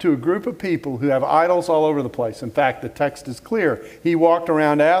to a group of people who have idols all over the place. In fact, the text is clear. He walked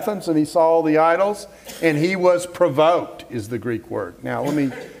around Athens and he saw all the idols and he was provoked is the Greek word. Now, let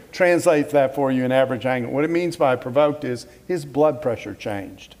me translate that for you in average angle. What it means by provoked is his blood pressure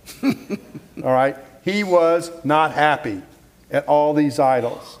changed. All right? He was not happy at all these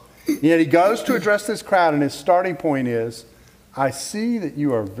idols. Yet he goes to address this crowd and his starting point is, I see that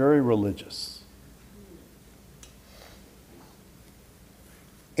you are very religious.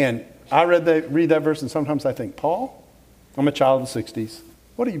 And I read that verse and sometimes I think, Paul, I'm a child of the 60s.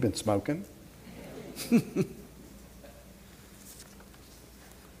 What have you been smoking?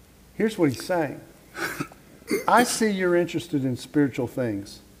 Here's what he's saying. I see you're interested in spiritual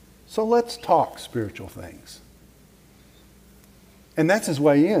things. So let's talk spiritual things. And that's his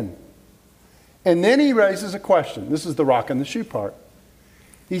way in. And then he raises a question. This is the rock and the shoe part.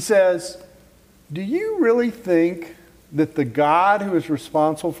 He says, do you really think that the God who is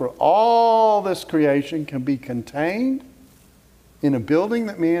responsible for all this creation can be contained in a building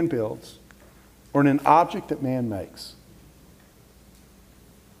that man builds or in an object that man makes?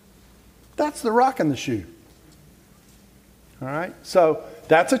 That's the rock and the shoe. All right? So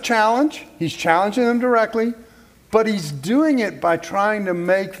that's a challenge. He's challenging them directly, but he's doing it by trying to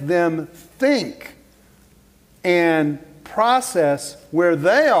make them think and process where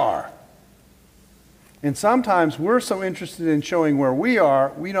they are. And sometimes we're so interested in showing where we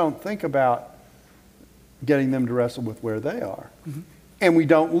are, we don't think about getting them to wrestle with where they are. Mm-hmm. And we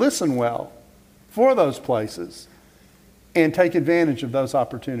don't listen well for those places and take advantage of those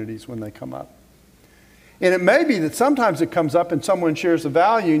opportunities when they come up. And it may be that sometimes it comes up and someone shares a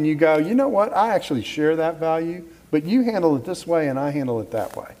value and you go, you know what, I actually share that value, but you handle it this way and I handle it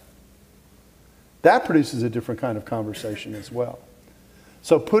that way. That produces a different kind of conversation as well.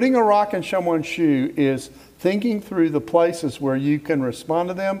 So putting a rock in someone's shoe is thinking through the places where you can respond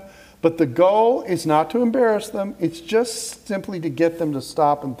to them, but the goal is not to embarrass them. It's just simply to get them to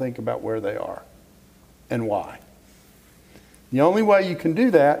stop and think about where they are and why. The only way you can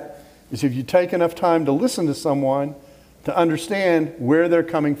do that is if you take enough time to listen to someone to understand where they're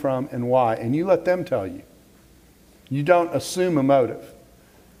coming from and why, and you let them tell you. You don't assume a motive.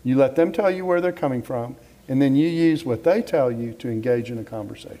 You let them tell you where they're coming from, and then you use what they tell you to engage in a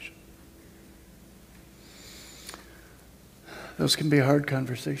conversation. Those can be hard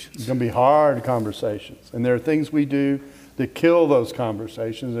conversations. It's going to be hard conversations. And there are things we do that kill those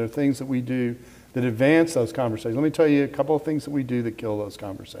conversations. There are things that we do that advance those conversations. Let me tell you a couple of things that we do that kill those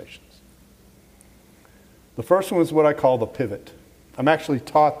conversations. The first one is what I call the pivot. I'm actually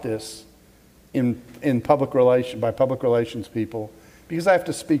taught this in public by public relations people because I have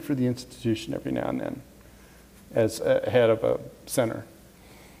to speak for the institution every now and then as a head of a center.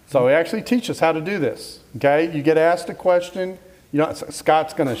 So we actually teach us how to do this. Okay, you get asked a question.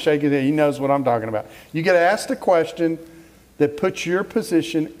 Scott's going to shake his head. He knows what I'm talking about. You get asked a question that puts your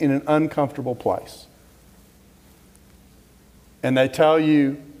position in an uncomfortable place. And they tell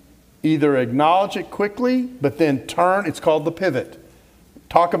you either acknowledge it quickly, but then turn. It's called the pivot.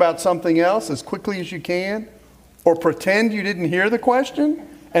 Talk about something else as quickly as you can, or pretend you didn't hear the question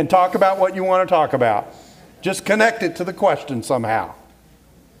and talk about what you want to talk about. Just connect it to the question somehow.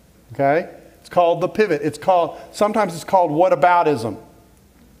 Okay? It's called the pivot. Sometimes it's called whataboutism.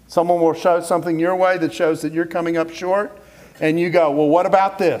 Someone will show something your way that shows that you're coming up short, and you go, well, what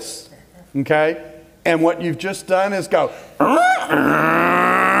about this? Okay? And what you've just done is go,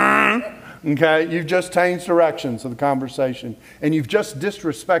 okay? You've just changed directions of the conversation, and you've just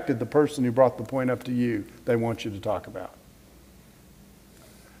disrespected the person who brought the point up to you they want you to talk about.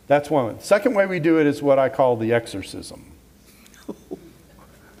 That's one. The second way we do it is what I call the exorcism.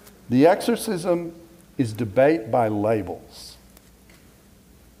 The exorcism is debate by labels.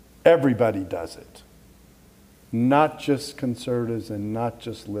 Everybody does it. Not just conservatives and not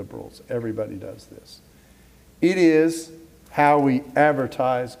just liberals. Everybody does this. It is how we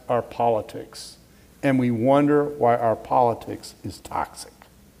advertise our politics, and we wonder why our politics is toxic.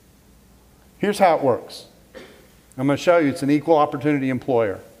 Here's how it works. I'm going to show you it's an equal opportunity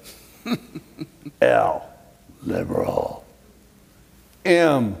employer. L, liberal.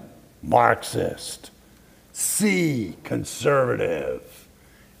 M, Marxist. C, conservative.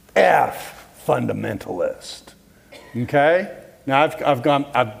 F, fundamentalist. Okay? Now I've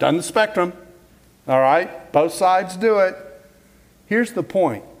done the spectrum. All right? Both sides do it. Here's the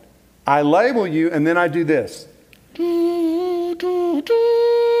point. I label you, and then I do this.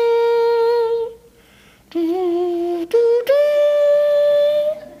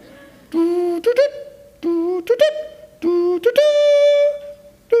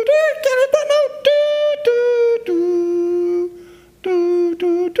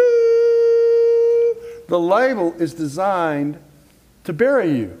 The label is designed to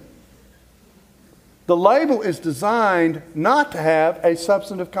bury you. The label is designed not to have a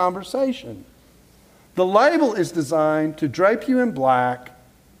substantive conversation. The label is designed to drape you in black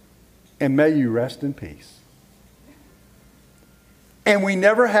and may you rest in peace. And we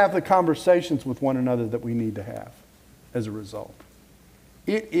never have the conversations with one another that we need to have as a result.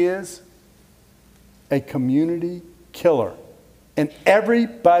 It is a community killer. And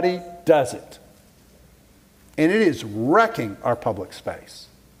everybody does it. And it is wrecking our public space.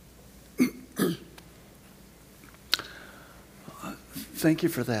 Thank you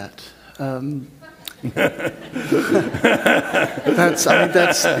for that.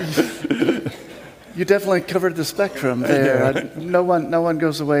 You definitely covered the spectrum there. No one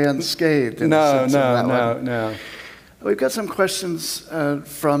goes away unscathed. No. We've got some questions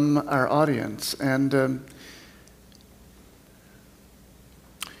from our audience, and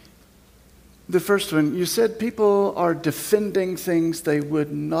the first one, you said people are defending things they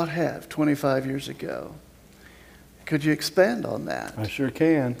would not have 25 years ago. Could you expand on that? I sure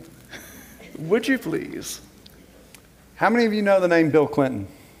can. Would you please? How many of you know the name Bill Clinton?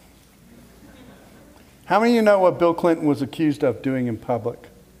 How many of you know what Bill Clinton was accused of doing in public?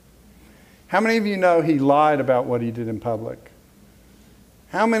 How many of you know he lied about what he did in public?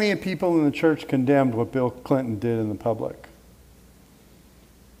 How many people in the church condemned what Bill Clinton did in the public?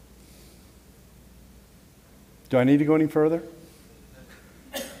 Do I need to go any further?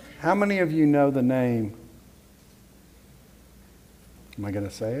 How many of you know the name? Am I going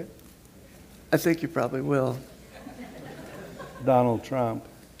to say it? I think you probably will. Donald Trump.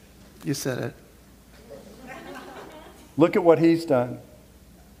 You said it. Look at what he's done.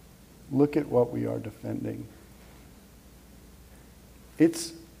 Look at what we are defending.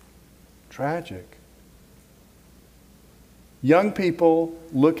 It's tragic. Young people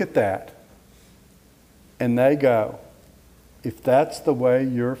look at that and they go, if that's the way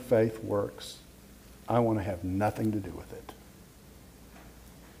your faith works, I want to have nothing to do with it.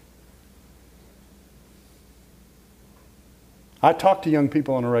 I talk to young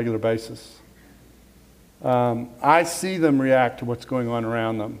people on a regular basis. I see them react to what's going on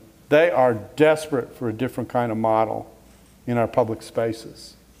around them. They are desperate for a different kind of model in our public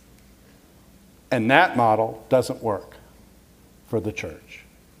spaces. And that model doesn't work for the church.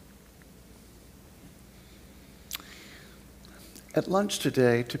 At lunch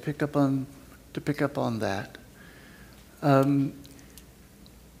today, to pick up on that,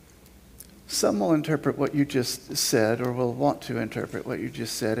 some will interpret what you just said, or will want to interpret what you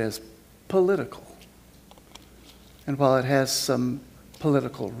just said, as political. And while it has some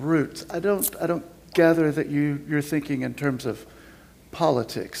political roots, I don't gather that you're thinking in terms of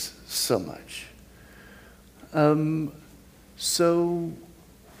politics so much. So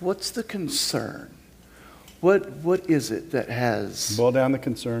what's the concern? What is it that has... Boil down the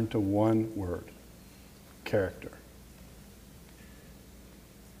concern to one word: character.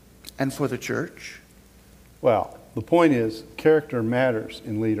 And for the church? Well, the point is, character matters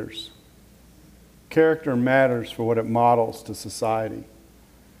in leaders. Character matters for what it models to society.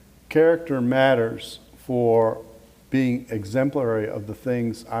 Character matters for being exemplary of the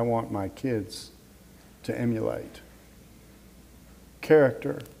things I want my kids to emulate.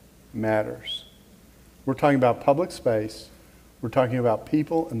 Character matters. We're talking about public space. We're talking about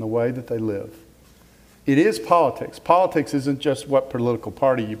people and the way that they live. It is politics. Politics isn't just what political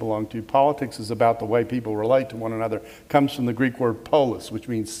party you belong to. Politics is about the way people relate to one another. It comes from the Greek word polis, which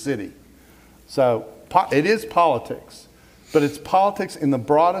means city. So it is politics, but it's politics in the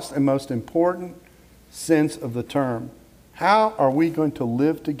broadest and most important sense of the term. How are we going to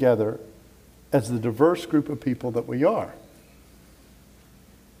live together as the diverse group of people that we are?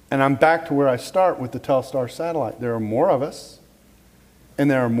 And I'm back to where I start with the Telstar satellite. There are more of us. And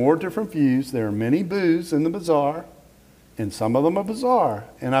there are more different views. There are many boos in the bazaar, and some of them are bizarre.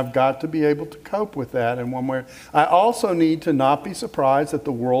 And I've got to be able to cope with that in one way. I also need to not be surprised that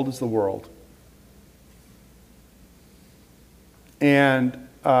the world is the world. And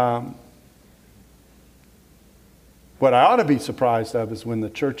what I ought to be surprised of is when the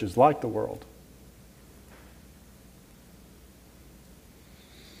church is like the world.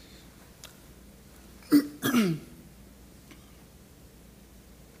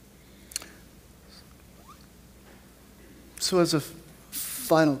 So as a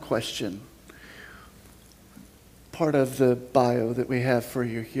final question, part of the bio that we have for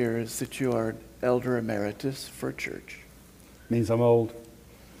you here is that you are an elder emeritus for a church. Means I'm old.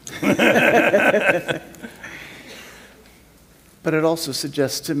 But it also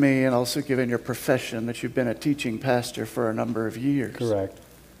suggests to me, and also given your profession, that you've been a teaching pastor for a number of years. Correct.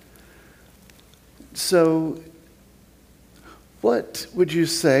 So what would you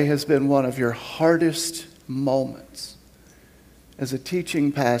say has been one of your hardest moments as a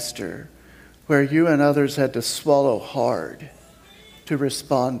teaching pastor where you and others had to swallow hard to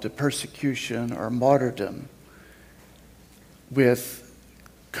respond to persecution or martyrdom with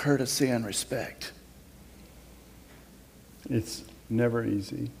courtesy and respect? It's never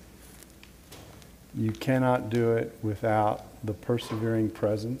easy. You cannot do it without the persevering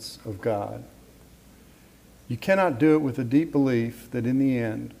presence of God. You cannot do it with a deep belief that in the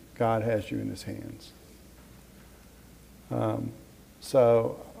end, God has you in his hands.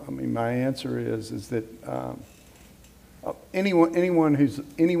 My answer is that anyone who's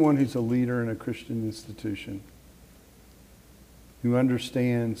a leader in a Christian institution who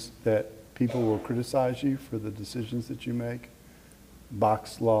understands that people will criticize you for the decisions that you make,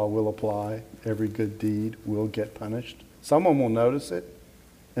 Bock's law will apply. Every good deed will get punished. Someone will notice it,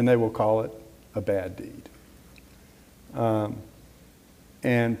 and they will call it a bad deed.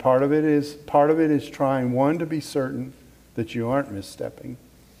 And part of it is trying, one, to be certain that you aren't misstepping,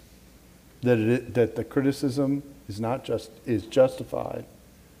 that the criticism is justified,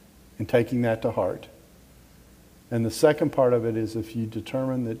 and taking that to heart. And the second part of it is, if you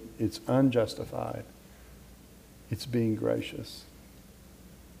determine that it's unjustified, it's being gracious.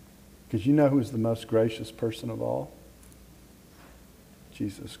 Because you know who's the most gracious person of all?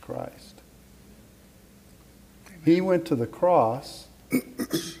 Jesus Christ. He went to the cross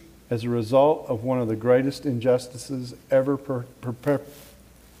as a result of one of the greatest injustices ever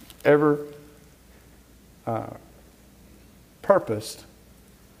purposed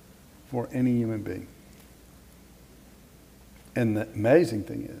for any human being. And the amazing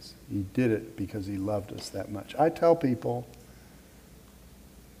thing is, he did it because he loved us that much. I tell people,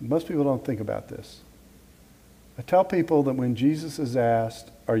 most people don't think about this. I tell people that when Jesus is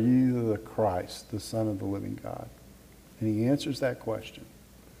asked, are you the Christ, the Son of the living God? And he answers that question.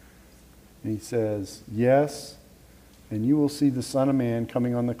 And he says, yes, and you will see the Son of Man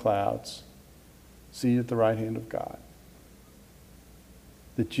coming on the clouds, seated at the right hand of God.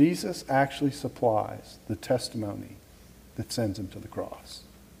 That Jesus actually supplies the testimony that sends him to the cross.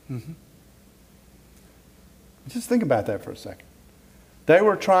 Mm-hmm. Just think about that for a second. They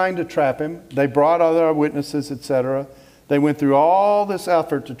were trying to trap him. They brought other witnesses, etc. They went through all this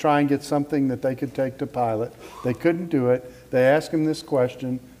effort to try and get something that they could take to Pilate. They couldn't do it. They asked him this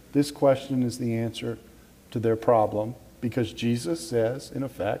question. This question is the answer to their problem, because Jesus says, in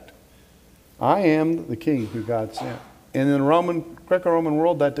effect, I am the king who God sent. And in the Greco-Roman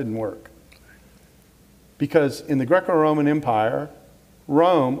world, that didn't work. Because in the Greco-Roman Empire,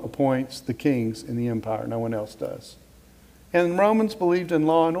 Rome appoints the kings in the empire. No one else does. And Romans believed in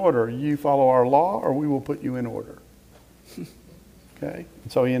law and order. You follow our law or we will put you in order. Okay?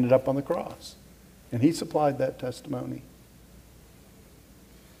 And so he ended up on the cross. And he supplied that testimony.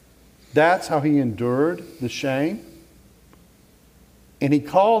 That's how he endured the shame. And he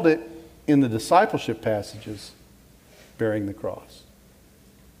called it, in the discipleship passages, bearing the cross.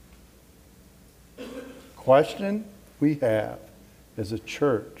 Question we have as a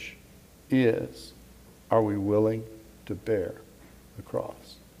church is, are we willing to bear the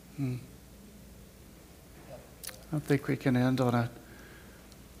cross? I don't think we can end on a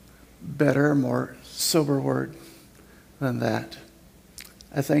better, more sober word than that.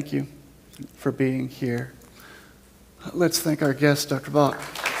 I thank you for being here. Let's thank our guest, Dr. Bock.